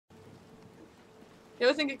You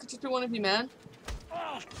ever think it could just be one of you men?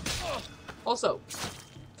 Also,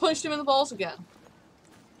 punched him in the balls again.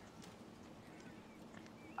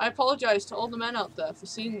 I apologize to all the men out there for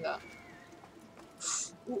seeing that.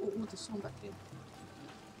 Ooh, there's someone back here.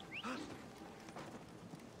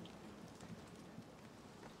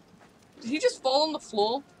 Did he just fall on the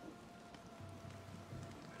floor?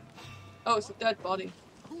 Oh, it's a dead body.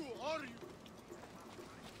 Who are you?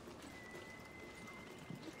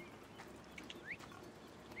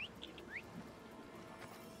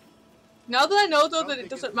 Now that I know, though, that it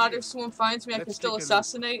doesn't matter if someone finds me, I can still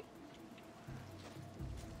assassinate.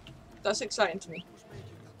 That's exciting to me.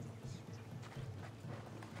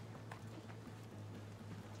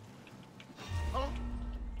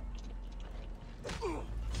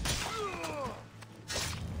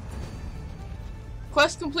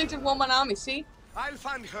 Quest completed, one-man army, see? I'll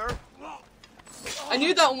find her. I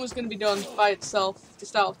knew that one was going to be done by itself to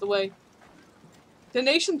start off the way. The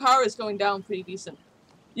nation power is going down pretty decent.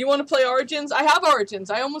 You want to play Origins? I have Origins.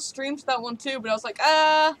 I almost streamed that one too, but I was like,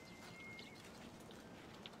 I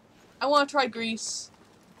want to try Greece.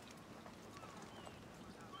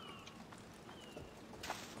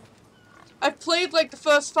 I've played like the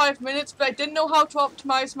first 5 minutes, but I didn't know how to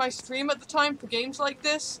optimize my stream at the time for games like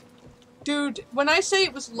this. Dude, when I say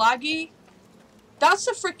it was laggy, that's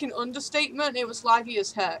a freaking understatement. It was laggy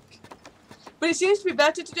as heck. But it seems to be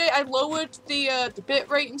better today. I lowered the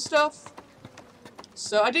bitrate and stuff.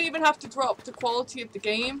 So I didn't even have to drop the quality of the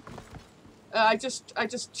game. I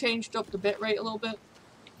just changed up the bitrate a little bit.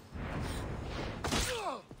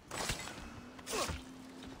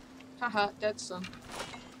 Haha, dead son.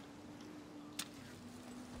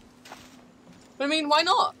 But I mean, why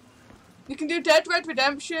not? You can do Dead Red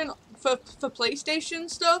Redemption for PlayStation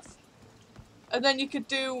stuff, and then you could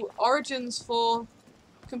do Origins for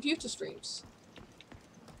computer streams.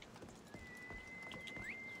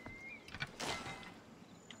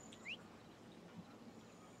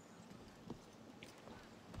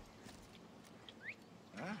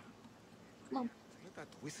 Come on. Where did that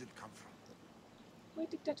whistle come from? Where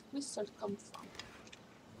did that whistle come from?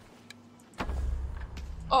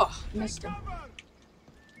 Oh, missed him.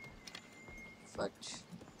 Fudge.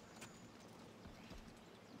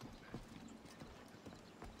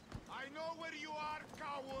 I know where you are,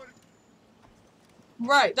 coward.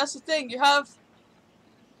 Right, that's the thing. You have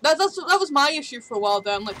that was my issue for a while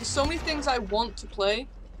there. I'm like, there's so many things I want to play.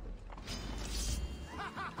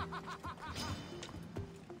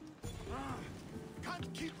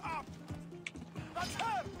 Can't keep up. That's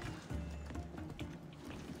her.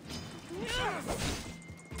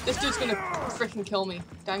 This dude's gonna freaking kill me.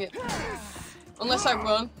 Dang it. Unless I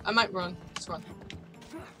run. I might run. Let's run.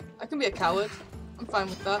 I can be a coward. I'm fine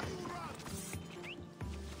with that.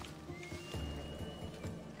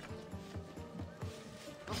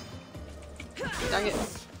 Dang it.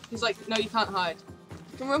 He's like, no, you can't hide.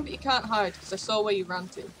 You can run, but you can't hide, because I saw where you ran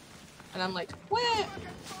to. And I'm like, where?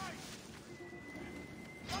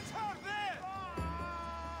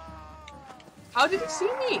 How did he see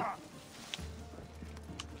me?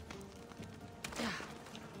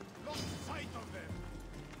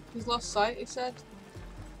 He's lost sight, he said.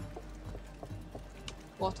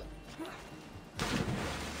 Water. Oh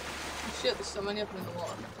shit, there's so many of them in the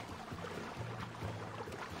water.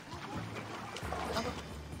 Up, up.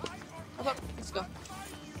 Up, up. Let's go.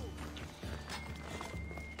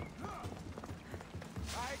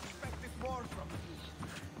 I expected more from you.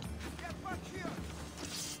 Get back here.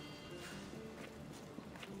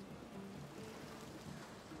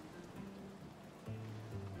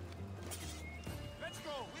 Let's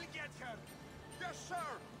go. We'll get her. Yes, sir.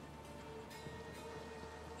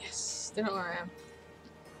 Yes, they know where I am.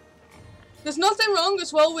 There's nothing wrong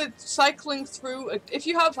as well with cycling through. If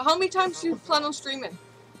you have, how many times do you plan on streaming?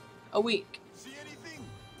 A week. See anything?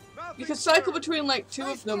 You could cycle between like 2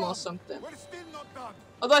 of them or something. We're still not done.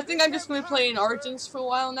 Although I think I'm just going to be playing Origins for a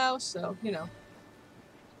while now, so, you know.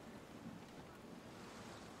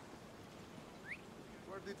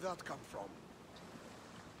 Where did that come from?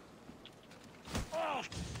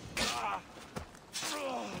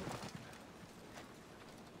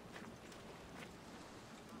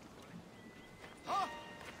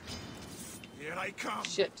 Here I come.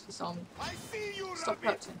 Shit, he saw me. I see you, Stop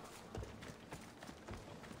rabbit. crouching.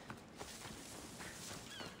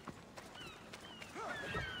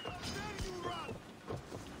 There you run.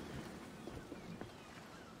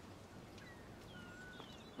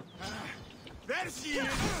 There she is.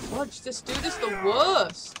 Fudge, this dude is the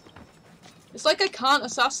worst. It's like I can't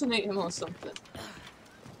assassinate him or something.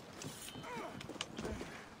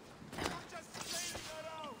 Just playing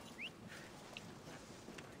around.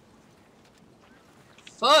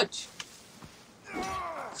 Fudge!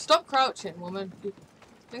 Stop crouching, woman.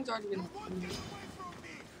 Things already been...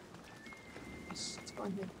 Let's go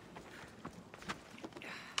in here.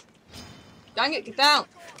 Dang it, get down!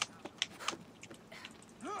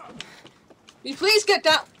 Will you please get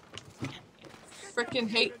down? Freaking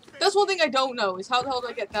hate. That's one thing I don't know, is how the hell do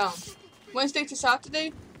I get down? Wednesday to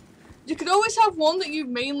Saturday? You could always have one that you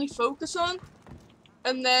mainly focus on,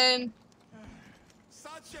 and then...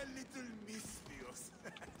 Such a little misfeels.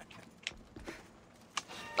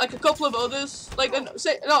 like a couple of others, like,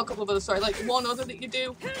 say, not a couple of others, sorry, like one other that you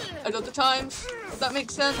do at other times, if that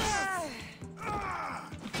makes sense.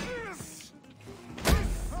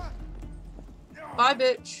 Bye,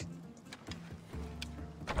 bitch.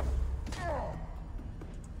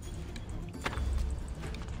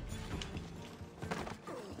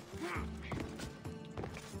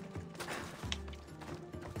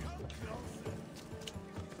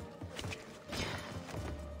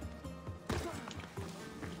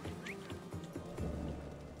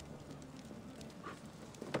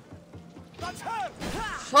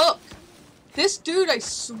 Fuck! This dude, I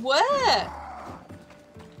swear!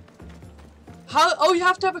 How? Oh, you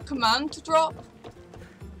have to have a command to drop?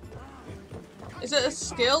 Is it a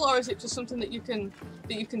skill, or is it just something that you can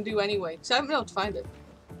do anyway? Because I haven't been able to find it.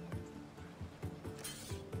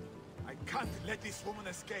 I can't let this woman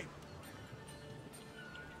escape.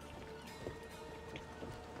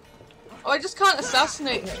 Oh, I just can't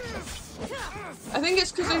assassinate him. I think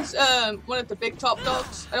it's because he's one of the big top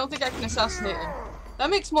dogs. I don't think I can assassinate him. That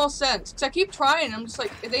makes more sense, because I keep trying, I'm just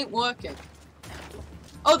like, it ain't working.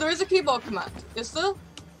 Oh, there is a keyboard command. Is there?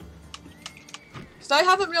 Because I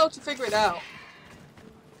haven't been able to figure it out.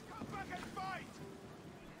 Come back and fight.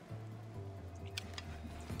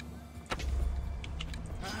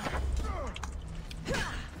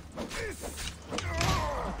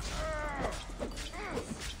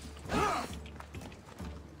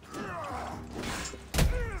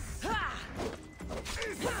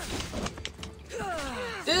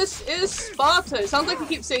 This is Sparta. It sounds like he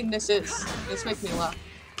keeps saying this is. This makes me laugh.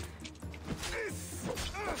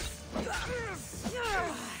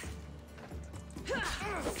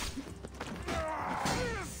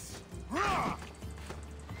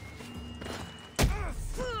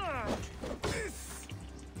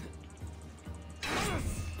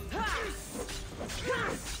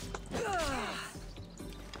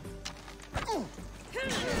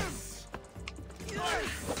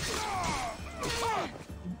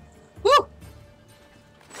 Woo!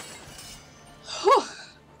 Whew.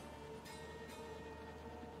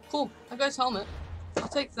 Cool. I got his helmet. I'll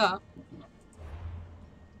take that.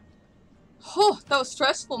 Oh, that was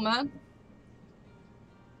stressful, man.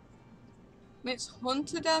 Makes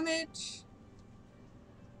hunter damage.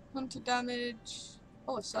 Hunter damage.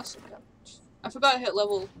 Oh, assassin damage. I forgot I hit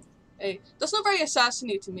level 8. That's not very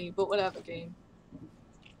assassiny to me, but whatever, game.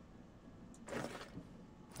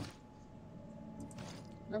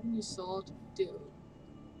 Revenue sword, dude.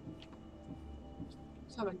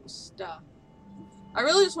 Let's have a new staff. I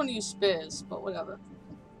really just want to use spears, but whatever.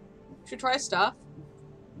 Should try a staff.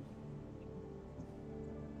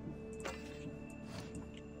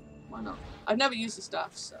 Why not? I've never used the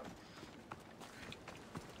staff, so.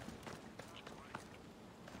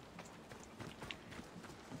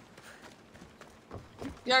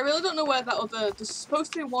 Yeah, I really don't know where that other. There's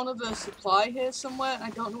supposed to be one other supply here somewhere, and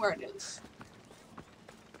I don't know where it is.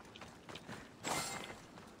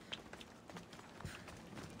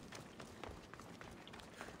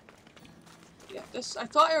 Yeah, this. I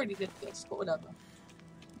thought I already did this, but whatever.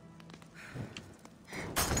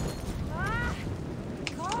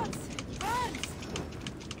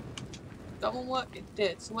 That one worked? It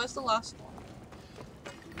did. So where's the last one?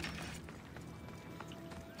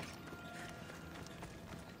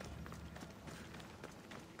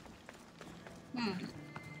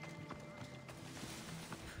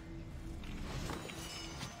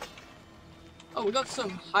 Oh, we got some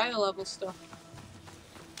higher level stuff.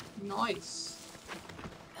 Nice.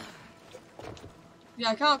 Yeah,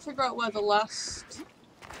 I can't figure out where the last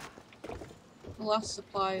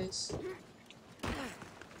supply is.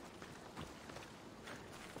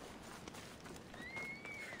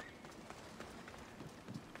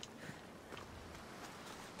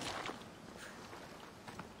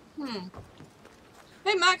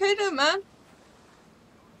 Hey Mac, how you doing, man?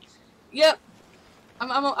 Yep.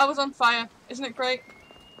 I was on fire. Isn't it great?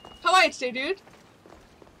 How are you today, dude?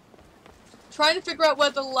 Trying to figure out where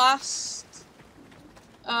the last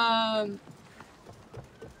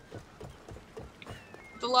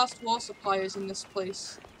war supply is in this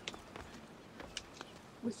place.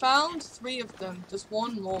 We found 3 of them. There's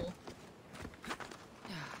one more.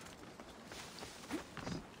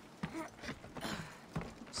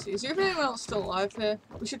 see, is there anyone else still alive here?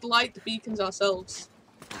 We should light the beacons ourselves.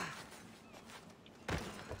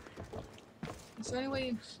 Is there any way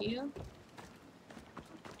in here?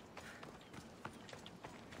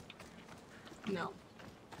 No.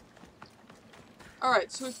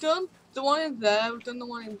 Alright, so we've done the one in there, we've done the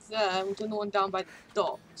one in there, we've done the one down by the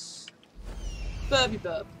docks. Burby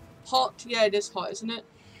burb. Hot? Yeah, it is hot, isn't it?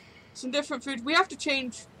 Some different food. We have to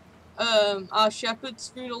change our shepherd's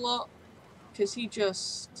food a lot. Because he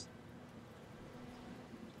gets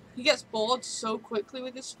bored so quickly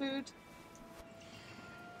with his food.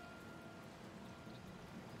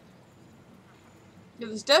 Yeah,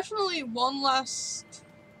 there's definitely one last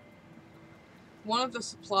one of the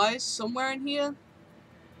supplies somewhere in here.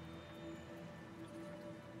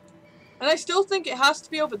 And I still think it has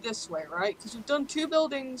to be over this way, right? Because we've done 2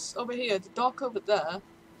 buildings over here, the dock over there.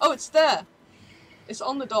 Oh, it's there! It's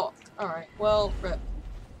on the dock. Alright, well, rip.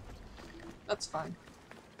 That's fine.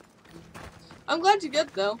 I'm glad you're good,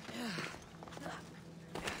 though.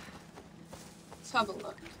 Let's have a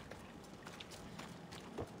look.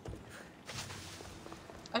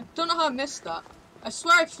 I don't know how I missed that. I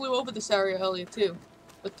swear I flew over this area earlier, too.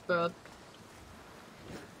 With the bird.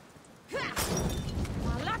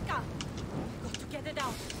 Malaka! Got to get it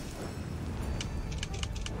out.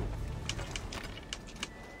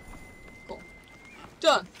 Cool.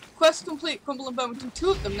 Done. Quest complete, Crumble and Bone. We've done 2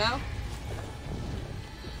 of them now.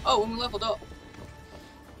 Oh, and we leveled up.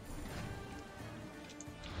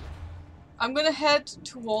 I'm gonna head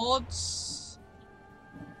towards...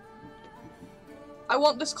 I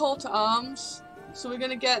want this call to arms, so we're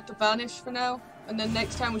gonna get the banish for now, and then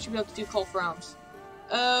next time we should be able to do call for arms.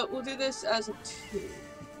 We'll do this as a 2.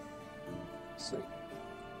 Sweet.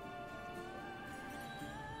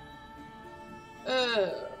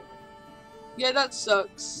 Yeah, that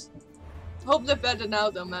sucks. Hope they're better now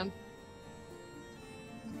though, man.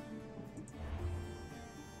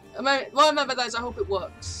 What I meant by that is I hope it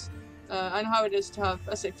works. I know how it is to have,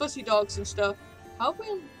 I say, fussy dogs and stuff. How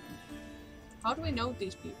do we know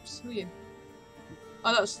these peeps? Who are you?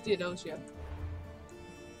 Oh, that was Theodosia.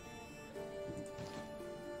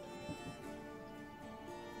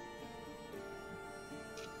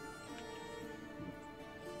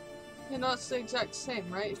 You know, it's the exact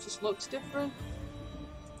same, right? It just looks different.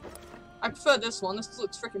 I prefer this one. This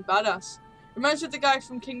looks freaking badass. Reminds me of the guy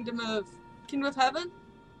from Kingdom of Heaven?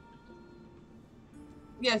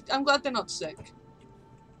 Yeah, I'm glad they're not sick.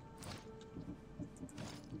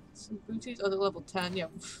 Some booties. Oh, they're level 10. Yeah.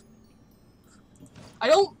 I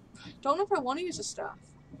don't know if I want to use a staff.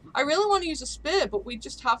 I really want to use a spear, but we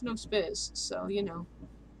just have no spears, so you know.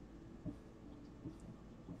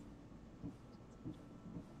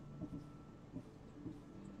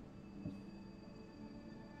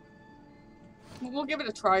 We'll give it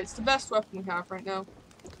a try. It's the best weapon we have right now.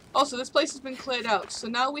 Also, this place has been cleared out, so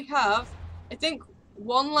now we have, I think,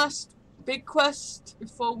 one last big quest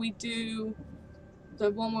before we do the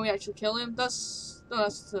one where we actually kill him. That's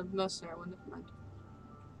the mercenary one, never mind.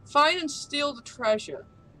 Find and steal the treasure.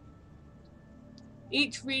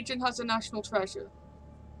 Each region has a national treasure.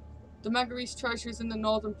 The Megaris treasure is in the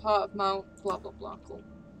northern part of Mount blah blah blah. Cool.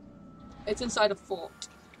 It's inside a fort.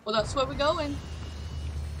 Well, that's where we're going.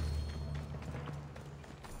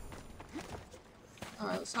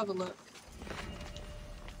 Alright, let's have a look.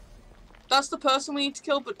 That's the person we need to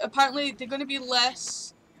kill, but apparently they're going to be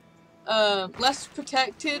less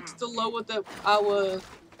protected the lower their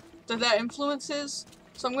influence is.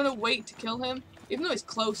 So I'm going to wait to kill him. Even though he's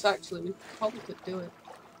close, actually, we probably could do it.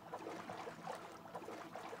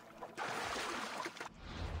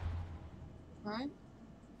 Alright.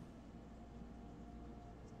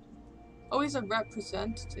 Oh, he's a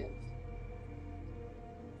representative.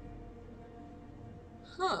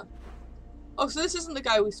 Huh. Oh, so this isn't the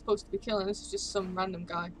guy we're supposed to be killing, this is just some random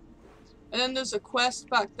guy. And then there's a quest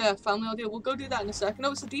back there, family audio. We'll go do that in a second.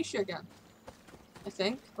 Oh, it's Odyssey again. I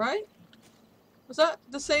think, right? Was that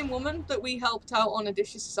the same woman that we helped out on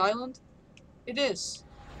Odysseus' island? It is.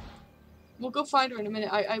 We'll go find her in a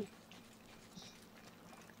minute.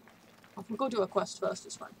 We'll go do a quest first,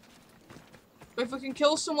 it's fine. But if we can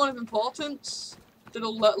kill someone of importance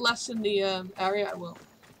that'll lessen the area, I will.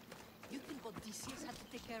 You think Odysseus had to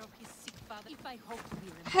take care of his sick father? If I hope to be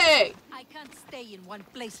remembered. Hey! I can't stay in one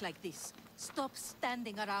place like this. Stop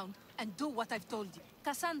standing around and do what I've told you.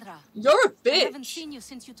 Cassandra! You're a bitch! I haven't seen you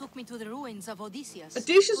since you took me to the ruins of Odysseus.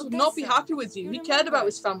 Odysseus would not be happy with you. He cared about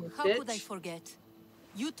his family, How bitch. could I forget?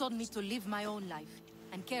 You told me to live my own life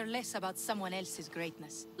and care less about someone else's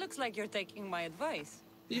greatness. Looks like you're taking my advice.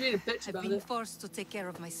 You made a bitch I've about been it. forced to take care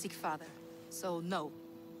of my sick father. So no,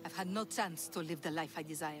 I've had no chance to live the life I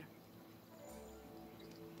desire.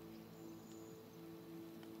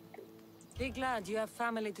 Be glad you have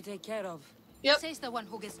family to take care of. Yep. Says the one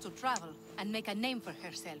who gets to travel and make a name for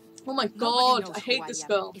herself. Oh my Nobody god, knows I who hate this am.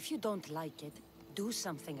 girl. If you don't like it, do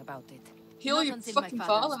something about it. Heal Not your until my fucking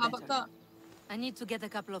father father, is how about better. that? I need to get a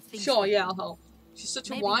couple of things. Sure, for yeah, him. I'll help. She's such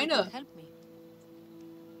a Maybe you whiner. could help me.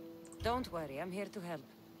 Don't worry, I'm here to help.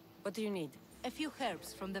 What do you need? A few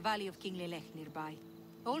herbs from the valley of King Lelech nearby.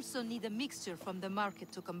 Also need a mixture from the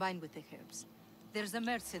market to combine with the herbs. There's a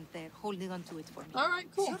merchant there holding on to it for me. Alright,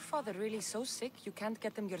 Is cool. your father really so sick you can't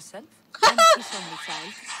get them yourself? I'm his only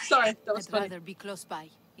child. Sorry, that was I'd funny. rather be close by,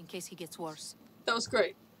 in case he gets worse. That was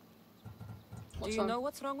great. Do What's you wrong? know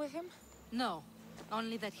what's wrong with him? No,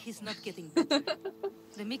 only that he's not getting better.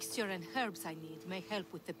 The mixture and herbs I need may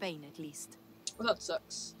help with the pain at least. Well, that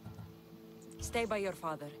sucks. Stay by your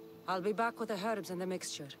father. I'll be back with the herbs and the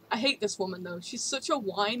mixture. I hate this woman though. She's such a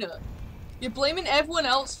whiner. You're blaming everyone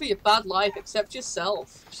else for your bad life except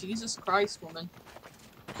yourself. Jesus Christ, woman.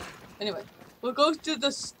 Anyway, we'll go do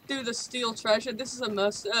the steel treasure. This is a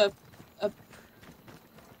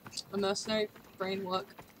mercenary brain work.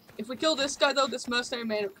 If we kill this guy though, this mercenary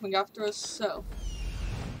may end up coming after us, so.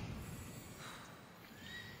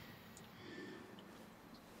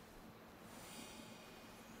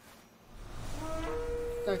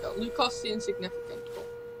 There we go. Loot cost the insignificant. Cool.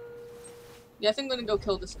 Yeah, I think I'm gonna go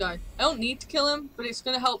kill this guy. I don't need to kill him, but it's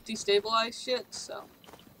gonna help destabilize shit, so.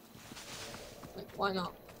 Like, why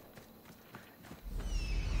not?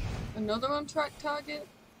 Another on-track target?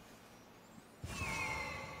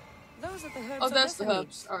 Those are the herbs. Oh, there's the Odyssey herbs.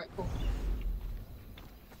 needs. Alright, cool.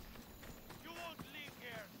 You won't leave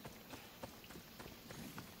here.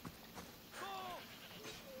 Go!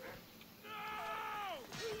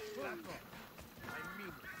 No! Back off. I mean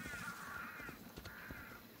it.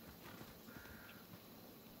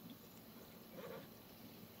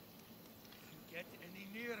 If you get any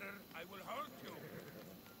nearer, I will hurt you.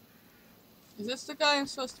 Is this the guy I'm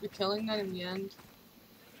supposed to be killing then in the end?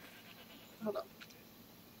 Hold up.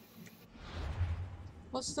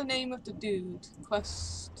 What's the name of the dude?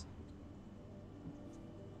 Quest.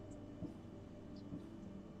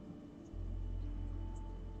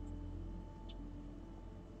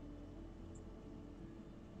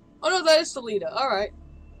 Oh no, that is the leader. Alright.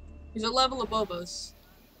 He's a level above us.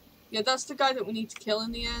 Yeah, that's the guy that we need to kill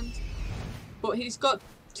in the end. But he's got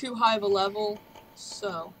too high of a level,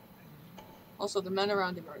 so. Also, the men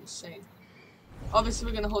around him are insane. Obviously,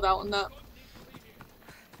 we're gonna hold out on that.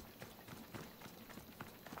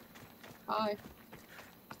 Hi.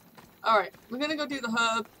 Alright, we're gonna go do the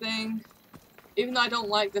herb thing. Even though I don't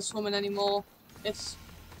like this woman anymore. It's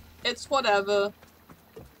whatever.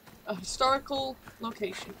 A historical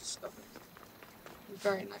location discovered.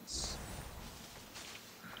 Very nice.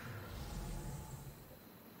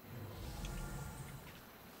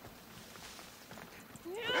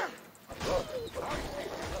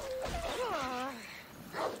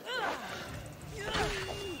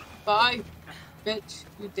 Bye, bitch.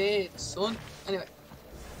 You dead, son. Anyway.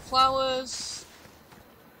 Flowers.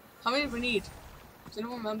 How many do we need? Does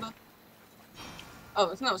anyone remember? Oh, I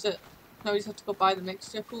think that was it. Now we just have to go buy the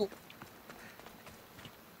mixture. Cool.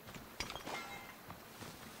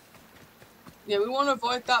 Yeah, we want to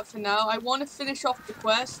avoid that for now. I want to finish off the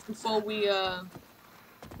quest before we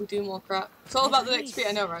do more crap. It's all about the XP,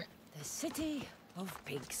 I know, right? The city of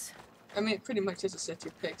pigs. I mean, it pretty much is a city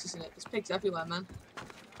of pigs, isn't it? There's pigs everywhere, man.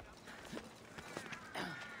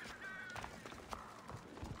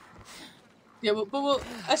 Yeah, but we'll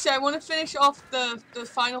actually, I want to finish off the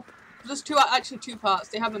final. There's actually two parts.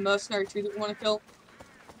 They have a mercenary too that we want to kill,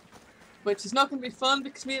 which is not going to be fun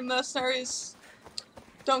because me and mercenaries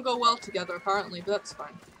don't go well together apparently, but that's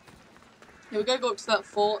fine. Yeah, we gotta go up to that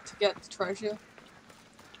fort to get the treasure.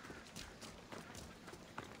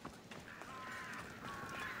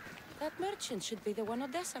 That merchant should be the one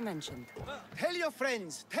Odessa mentioned. Tell your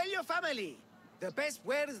friends, tell your family. The best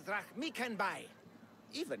wares drachmi can buy.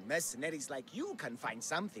 Even mercenaries like you can find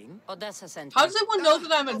something. Odessa sent How me. does everyone know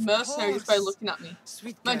that I'm a Of mercenary just by course. looking at me?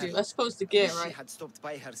 Sweet Mind girl. you, I suppose the gear, Wish right? She had stopped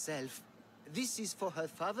by herself. This is for her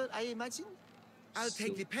father, I imagine? I'll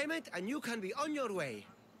take the payment and you can be on your way.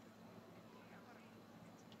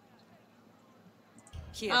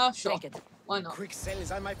 Here, Ah, sure. take it. Why not? Quick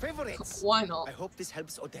sales are my favorites. Why not? I hope this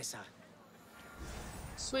helps Odessa.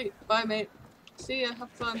 Sweet. Bye, mate. See ya. Have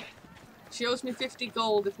fun. She owes me 50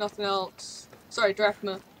 gold, if nothing else. Sorry,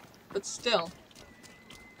 drachma. But still.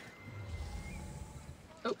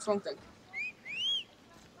 Oops, wrong thing.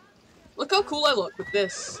 Look how cool I look with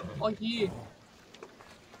this. Oh, yeah.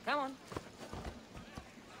 Come on.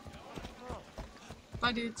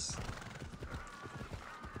 Bye, dudes.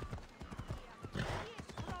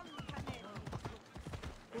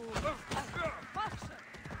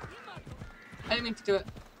 mean to do it.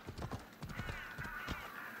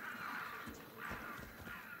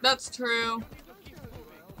 That's true.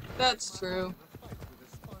 That's true.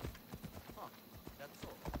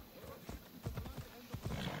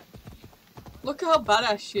 Look at how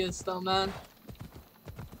badass she is though, man.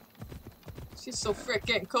 She's so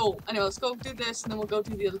freaking cool. Anyway, let's go do this and then we'll go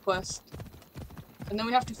do the other quest. And then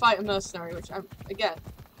we have to fight a mercenary, which I'm, again,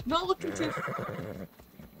 not looking to...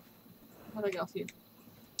 How do I get off you?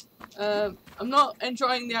 I'm not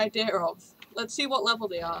enjoying the idea of. Let's see what level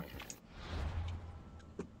they are.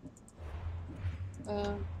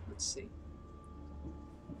 Let's see.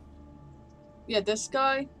 Yeah, this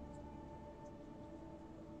guy.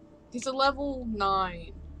 He's a level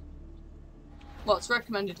 9. Well, it's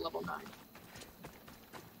recommended level 9.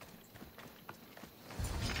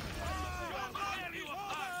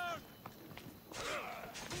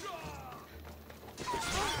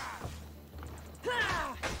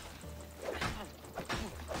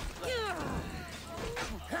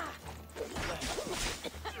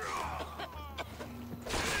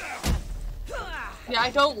 Yeah, I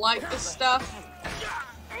don't like this stuff.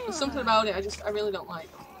 There's something about it I really don't like.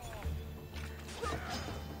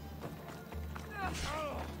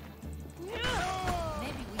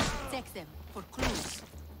 Maybe we should take them for clues.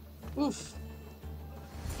 Oof.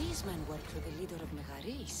 These men work for the leader of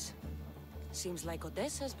Megaris. Seems like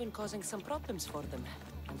Odyssey has been causing some problems for them.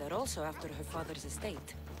 And they're also after her father's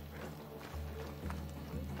estate.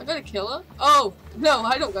 I gotta kill her? Oh, no,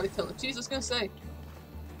 I don't gotta kill her. Jeez, I was gonna say.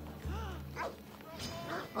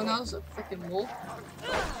 Oh no, there's a freaking wolf.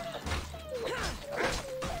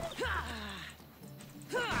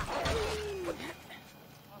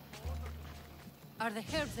 Are the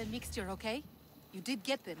herbs and mixture okay? You did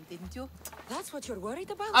get them, didn't you? That's what you're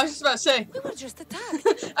worried about? I was just about to say. We were just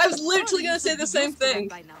attacked. I was literally gonna say the same thing.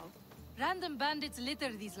 By now. Random bandits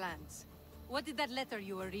litter these lands. What did that letter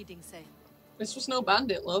you were reading say? This was no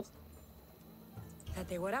bandit, love. That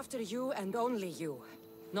they were after you and only you.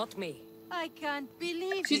 Not me. I can't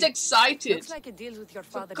believe She's it. excited. Looks like it deals with your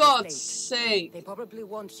For father's God's estate. sake. They probably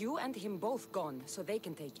want you and him both gone, so they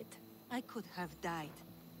can take it. I could have died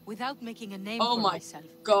without making a name Oh for my myself.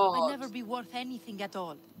 God. I'd never be worth anything at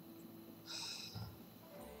all.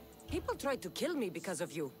 People tried to kill me because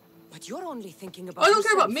of you, but you're only thinking about I don't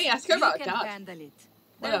care yourself. about me, I care You about can Dad. handle it.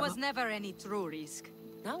 There Whatever. was never any true risk.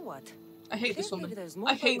 Now what? I hate this Clearly woman. there's more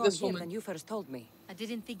I hate going on this here woman. than you first told me. I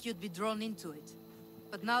didn't think you'd be drawn into it.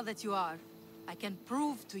 But now that you are, I can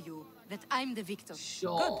prove to you that I'm the victim.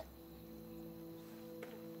 Sure.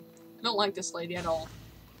 I don't like this lady at all.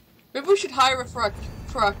 Maybe we should hire her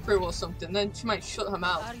for our crew or something, then she might shut her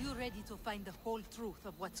mouth. Are you ready to find the whole truth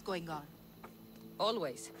of what's going on?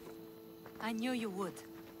 Always. I knew you would.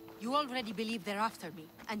 You already believe they're after me,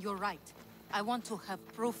 and you're right. I want to have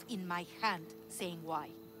proof in my hand saying why.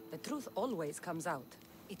 The truth always comes out.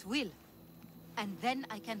 It will. And then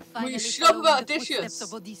I can finally shut up follow about in the Odysseus. footsteps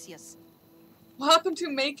of Odysseus. What happened to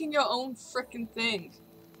making your own frickin' thing?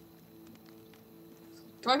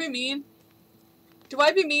 Do I be mean? Do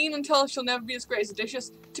I be mean until she'll never be as great as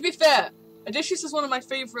Odysseus? To be fair, Odysseus is one of my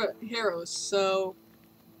favorite heroes, so...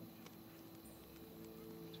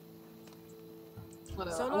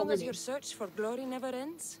 Whatever, So I won't long be as mean. your search for glory never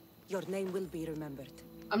ends, your name will be remembered.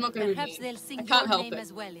 I'm not gonna be Perhaps mean. they'll sing I can't your help name it.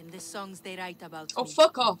 as well in the songs they write about Oh, me.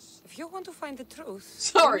 fuck off. If you want to find the truth,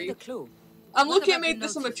 Sorry. give me the clue. I'm What looking at about the making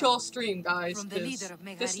this a notes you mature found? stream, guys, From the 'cause leader of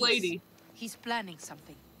this Megaris. lady... He's planning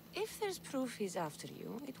something. If there's proof he's after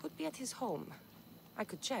you, it would be at his home. I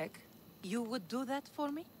could check. You would do that for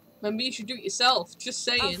me? Maybe you should do it yourself, just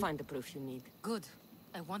I'll saying. find the proof you need. Good.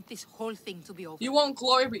 I want this whole thing to be over. You want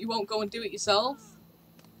glory, but you won't go and do it yourself?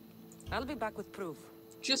 I'll be back with proof.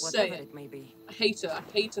 Just Whatever saying. it may be. I hate her. I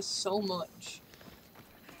hate her so much.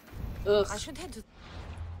 Ugh. I should head to...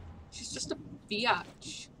 She's just a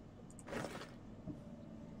biatch.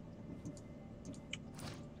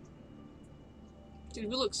 Dude,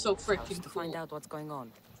 we look so house freaking to cool. find out what's going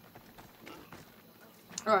on.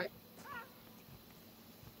 Alright.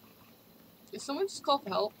 Did someone just call for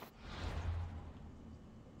help?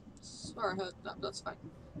 Swear I heard that. That's fine.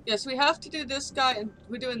 Yes, we have to do this guy, and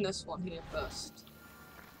we're doing this one here first.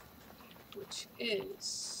 Which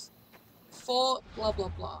is... Fort blah blah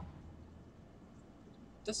blah.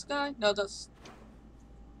 This guy? No, that's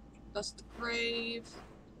the grave.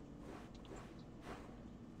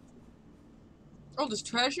 Oh, there's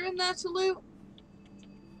treasure in there to loot?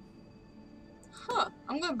 Huh.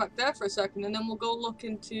 I'm going back there for a second, and then we'll go look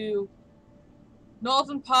into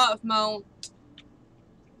northern part of Mount...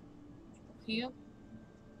 Here?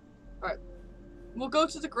 Right. We'll go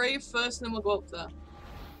to the grave first, and then we'll go up there.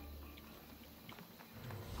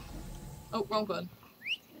 Oh, wrong button.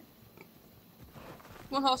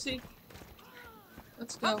 Come on, horsey.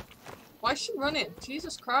 Let's go. Why is she running?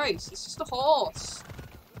 Jesus Christ, it's just a horse.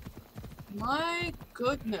 My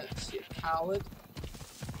goodness, you coward.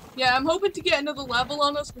 Yeah, I'm hoping to get another level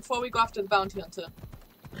on us before we go after the bounty hunter.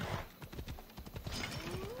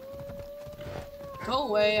 Go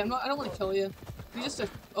away, I don't want to kill you. You're just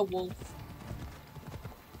a wolf.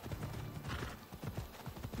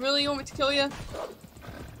 Really, you want me to kill you?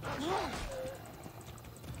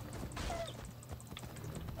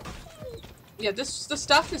 Yeah, the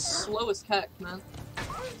staff is slow as heck, man.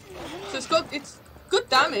 So it's good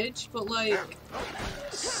damage, but like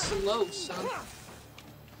slow, son.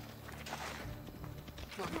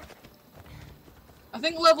 Come on. I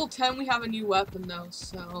think level 10 we have a new weapon though,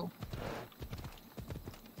 so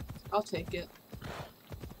I'll take it.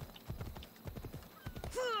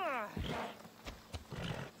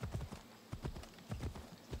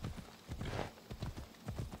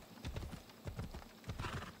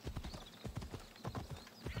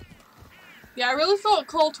 Yeah, I really thought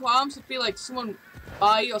Call to Arms would be like someone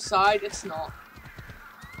by your side. It's not.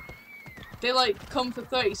 They like come for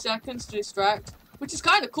 30 seconds to distract, which is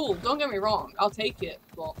kind of cool. Don't get me wrong. I'll take it,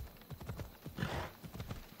 but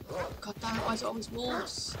God damn it, why is it always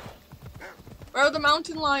wolves? Where are the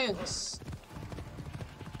mountain lions?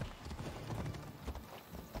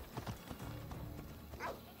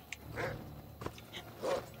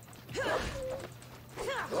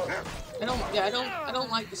 I don't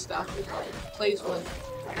like the staff it plays with.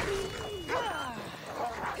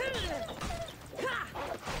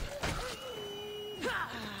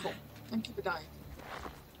 Cool. Thank you for dying.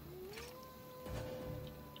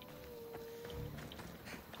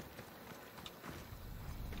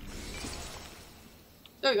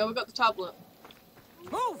 There we go, we got the tablet.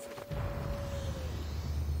 Move!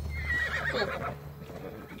 Cool.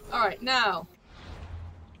 Alright, now.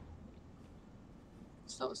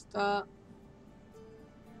 So it's that.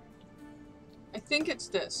 I think it's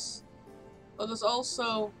this. But there's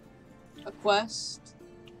also a quest.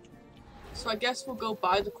 So I guess we'll go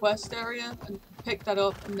by the quest area and pick that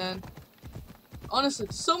up and then... Honestly,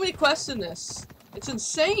 there's so many quests in this. It's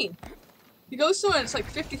insane! You go somewhere and it's like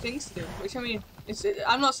 50 things to do, which I mean,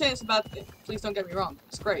 I'm not saying it's a bad thing. Please don't get me wrong.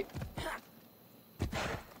 It's great. Are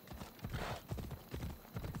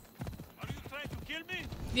you trying to kill me?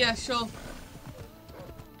 Yeah, sure.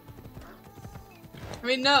 I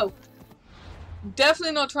mean, no.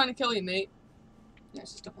 Definitely not trying to kill you, mate. Yeah,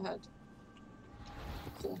 it's just up ahead.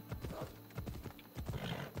 Cool.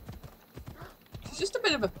 She's just a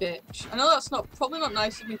bit of a bitch. I know that's probably not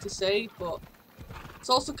nice of me to say, but it's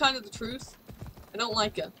also kind of the truth. I don't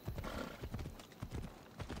like her.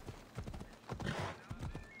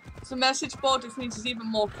 It's a message board, which means there's even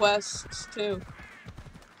more quests, too.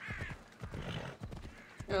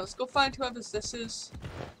 Yeah, let's go find whoever this is.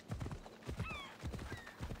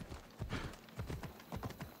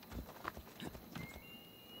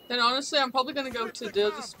 Then honestly, I'm probably gonna go to the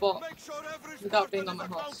other spot without being on my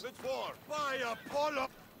horse.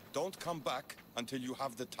 Don't come back until you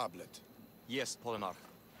have the tablet. Yes, Polinar.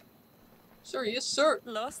 Sure, yes, sir.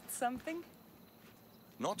 Lost something?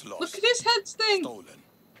 Not lost. Look at his head thing. Stolen.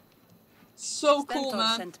 So cool, Stentor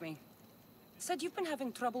man. sent me. Said you've been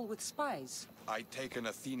having trouble with spies. I take an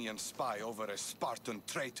Athenian spy over a Spartan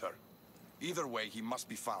traitor. Either way, he must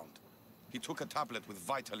be found. He took a tablet with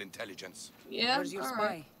vital intelligence. Yeah, Where's your all spy?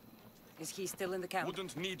 right. Is he still in the camp?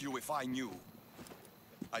 Wouldn't need you if I knew.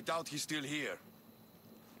 I doubt he's still here.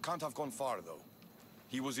 Can't have gone far, though.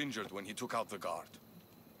 He was injured when he took out the guard.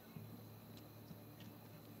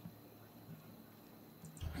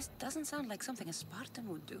 This doesn't sound like something a Spartan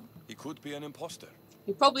would do. He could be an imposter.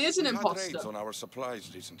 He probably is an We had imposter. raids on our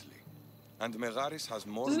supplies recently. And Megaris has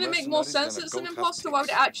more Doesn't it make more mercenaries sense than that a it's an goat has imposter? Why would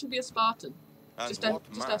it pigs. actually be a Spartan? And Just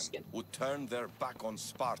what man asking. would turn their back on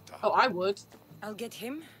Sparta? Oh, I would. I'll get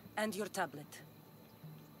him and your tablet.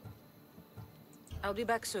 I'll be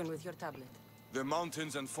back soon with your tablet. The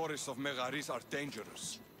mountains and forests of Megaris are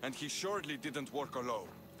dangerous, and he surely didn't work alone.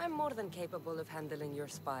 I'm more than capable of handling your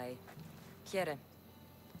spy. Here.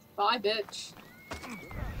 Bye, bitch.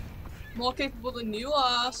 More capable than you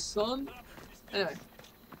are, son. Anyway.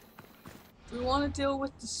 Do we want to deal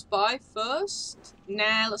with the spy first?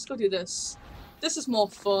 Nah, let's go do this. This is more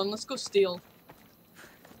fun. Let's go steal.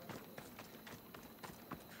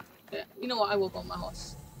 Yeah, you know what? I will go on my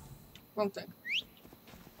horse. Wrong thing.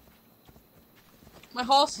 My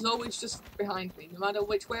horse is always just behind me. No matter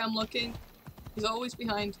which way I'm looking, he's always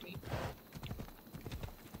behind me.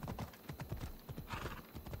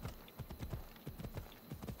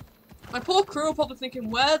 My poor crew are probably thinking,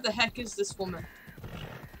 where the heck is this woman?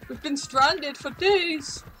 We've been stranded for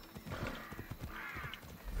days.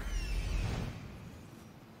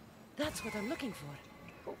 That's what I'm looking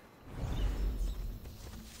for.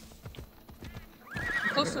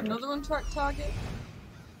 Close to another untracked target.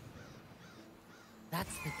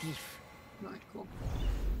 That's the thief. Right, cool.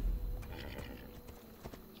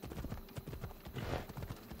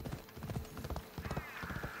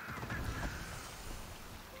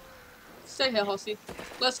 Stay here, Hossy.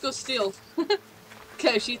 Let's go steal.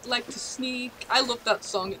 Okay, she'd like to sneak. I love that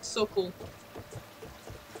song, it's so cool.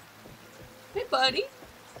 Hey, buddy.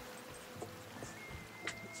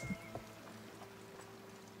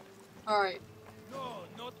 Alright. No,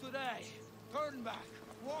 not today. Turn back.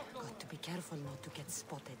 Walk away. Got to be careful not to get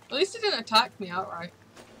spotted. At least it didn't attack me outright.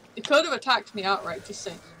 It could have attacked me outright, just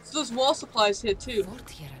saying. So there's war supplies here too. Fort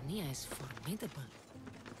Hierania is formidable.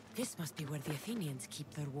 This must be where the Athenians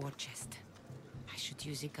keep their war chest. I should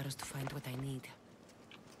use Icarus to find what I need.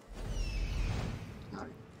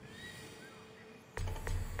 Alright.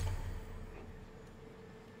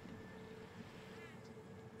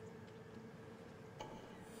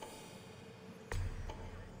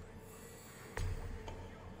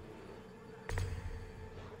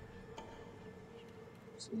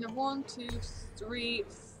 So we have 1, 2, 3,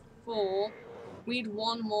 4. We need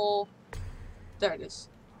one more. There it is.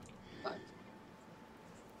 5.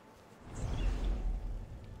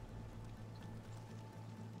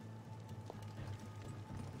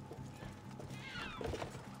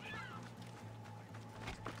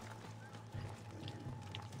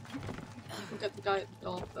 We'll get the guy at the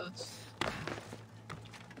door first.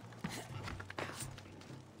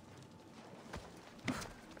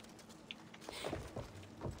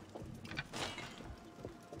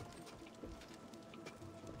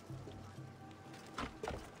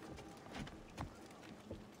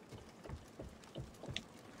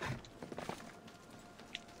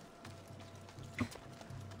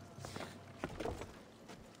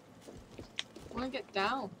 I want to get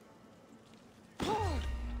down.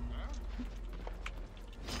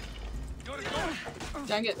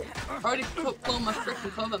 Dang it. I already pulled my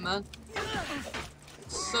freaking cover, man.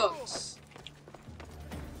 It sucks.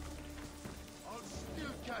 I'll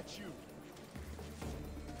still catch you.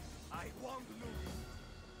 I won't lose.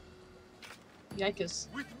 Yikes.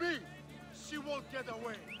 With me, she won't get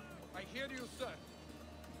away. I hear you, sir.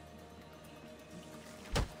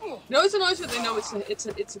 You know, it's annoying when they know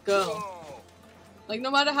it's a girl. Like,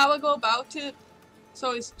 no matter how I go about it, it's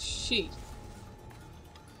always she.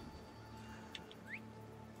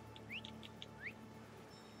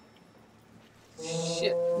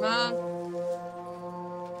 Shit, man.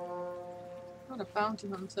 Not a bounty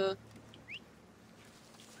hunter.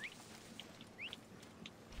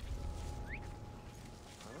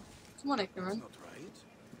 Come on, ignorant. Not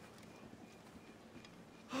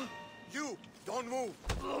right. You don't move.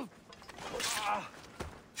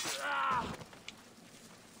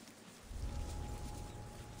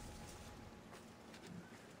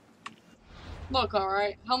 Look,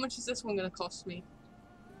 alright. How much is this one gonna cost me?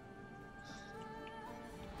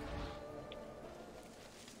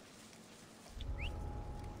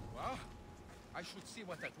 Well, I should see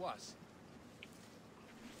what that was.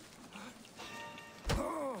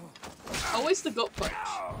 Always the gut punch.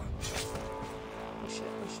 Oh shit, oh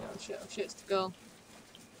shit, oh shit, oh shit, it's the girl.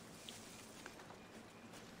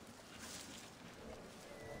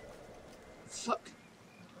 Fuck.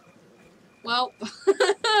 Well.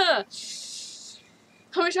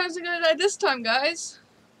 How many times am I gonna die this time, guys?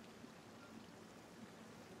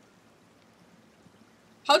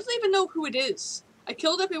 How do they even know who it is? I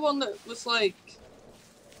killed everyone that was like,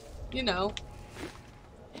 you know.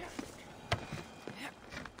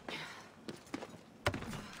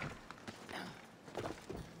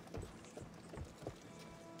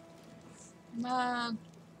 Man.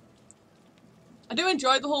 I do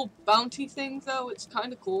enjoy the whole bounty thing though, it's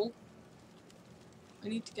kinda cool. I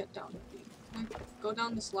need to get down here. Can I go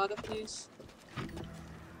down this ladder, please?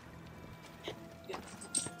 Yeah.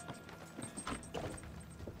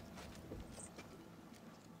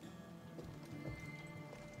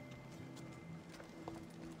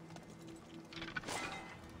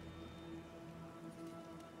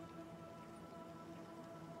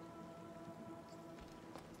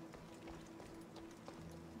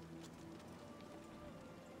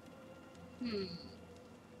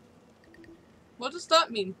 What does that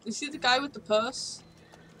mean? You see the guy with the purse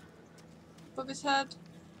above his head?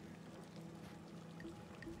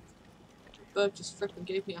 Bird just frickin'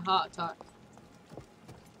 gave me a heart attack.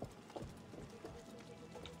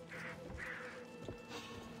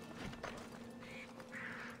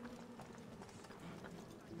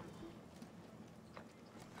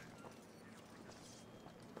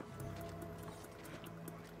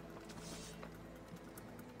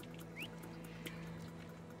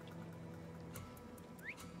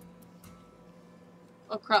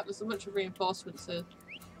 Oh crap, there's a bunch of reinforcements here.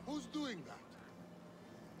 Who's doing that?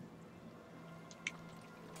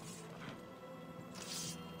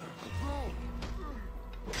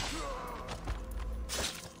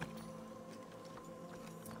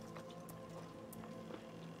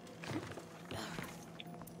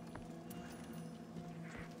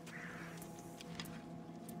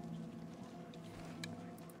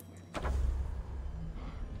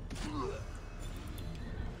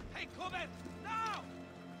 Hey, come in! Now!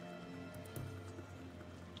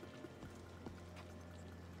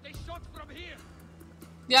 They shot from here!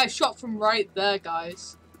 Yeah, I shot from right there,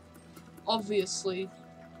 guys. Obviously.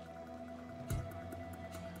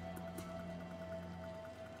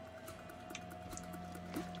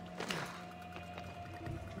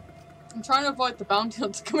 I'm trying to avoid the bounty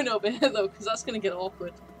hunter coming over here though, because that's gonna get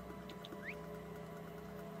awkward.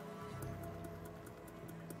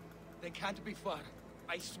 They can't be far.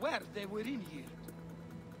 I swear they were in here.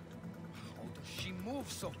 How does she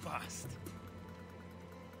move so fast?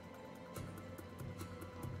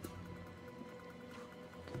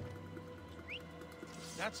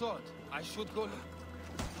 That's odd. I should go look.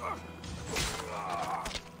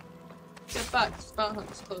 Get back, this bounty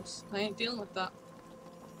hunter's close. I ain't dealing with that.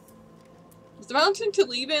 Is the bounty hunter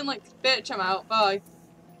leaving? Like, bitch, I'm out. Bye.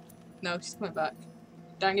 No, she's coming back.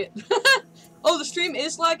 Dang it. Oh, the stream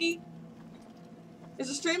is laggy? Is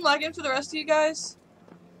the stream lagging for the rest of you guys?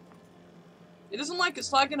 It doesn't like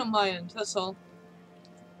it's lagging on my end, that's all.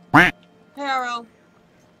 Hey, RL.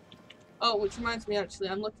 Oh, which reminds me, actually,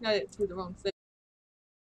 I'm looking at it through the wrong thing.